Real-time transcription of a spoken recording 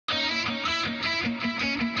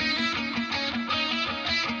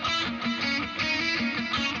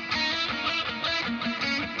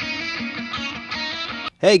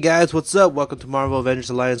Hey guys, what's up? Welcome to Marvel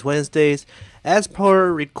Avengers Alliance Wednesdays. As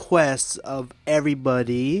per requests of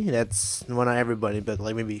everybody, that's well, not everybody, but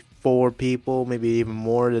like maybe 4 people, maybe even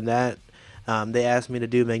more than that. They asked me to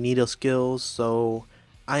do Magneto skills, so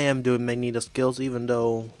I am doing Magneto skills, even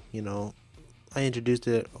though I introduced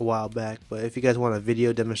it a while back. But if you guys want a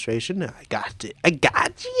video demonstration, I got it. I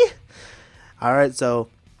got you. All right, so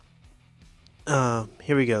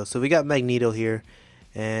here we go. So we got Magneto here.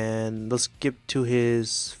 And let's skip to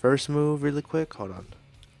his first move really quick. Hold on.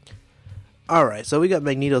 Alright, so we got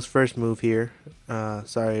Magneto's first move here.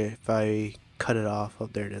 Sorry if I cut it off. Oh,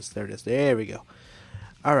 there it is. There it is. There we go.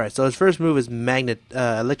 Alright, so his first move is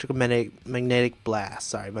electrical magnetic blast.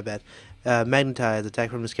 Sorry, my bad. Magnetize. Attack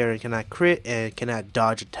from this character cannot crit and cannot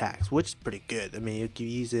dodge attacks, which is pretty good. I mean, you can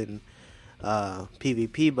use it in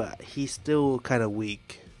PvP, but he's still kind of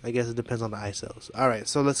weak. I guess it depends on the ISOs. Alright,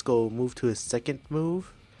 so let's go move to his second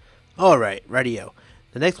move. Alright, radio.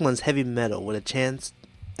 The next one's heavy metal with a chance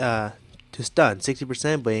to stun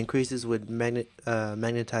 60%, but increases with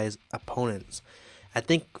magnetized opponents. I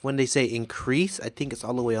think when they say increase, I think it's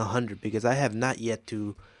all the way 100 because I have not yet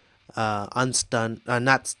to not stun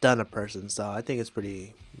a person. So I think it's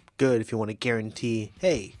pretty good if you want to guarantee,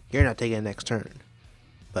 hey, you're not taking the next turn.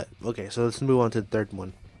 But okay, so let's move on to the third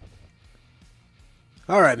one.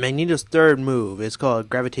 Alright, Magneto's third move is called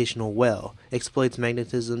Gravitational Well. Exploits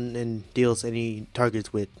magnetism and deals any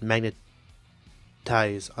targets with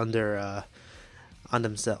magnetize on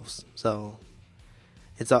themselves. So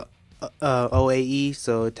it's a OAE,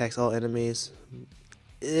 so it attacks all enemies.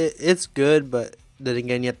 It's good, but then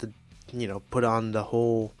again, you have to put on the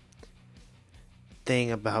whole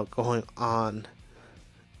thing about going on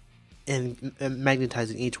and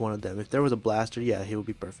magnetizing each one of them. If there was a blaster, yeah, he would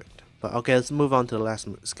be perfect. But okay, let's move on to the last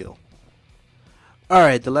skill.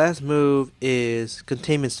 Alright, the last move is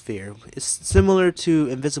Containment Sphere. It's similar to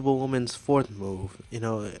Invisible Woman's fourth move.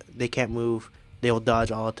 They can't move, they will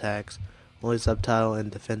dodge all attacks. Only subtle and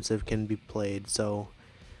defensive can be played. So,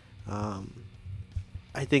 I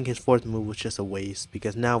think his fourth move was just a waste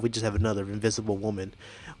because now we just have another Invisible Woman.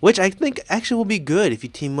 Which I think actually will be good if you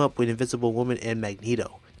team up with Invisible Woman and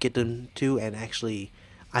Magneto. Get them two and actually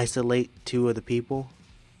isolate 2 of the people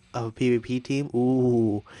of a PvP team.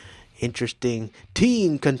 Ooh, interesting.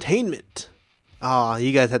 Team containment. Oh,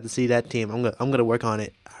 you guys have to see that team. I'm gonna work on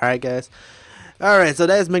it. All right, guys. All right, so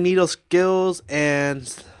that's Magneto's skills,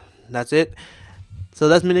 and that's it. So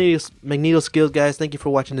that's Magneto's skills, guys. Thank you for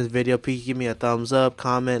watching this video. Please give me a thumbs up,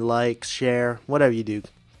 comment, like, share, whatever you do.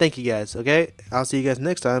 Thank you, guys. Okay, I'll see you guys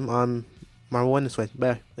next time on Marvel Wednesday.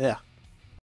 Bye. Yeah.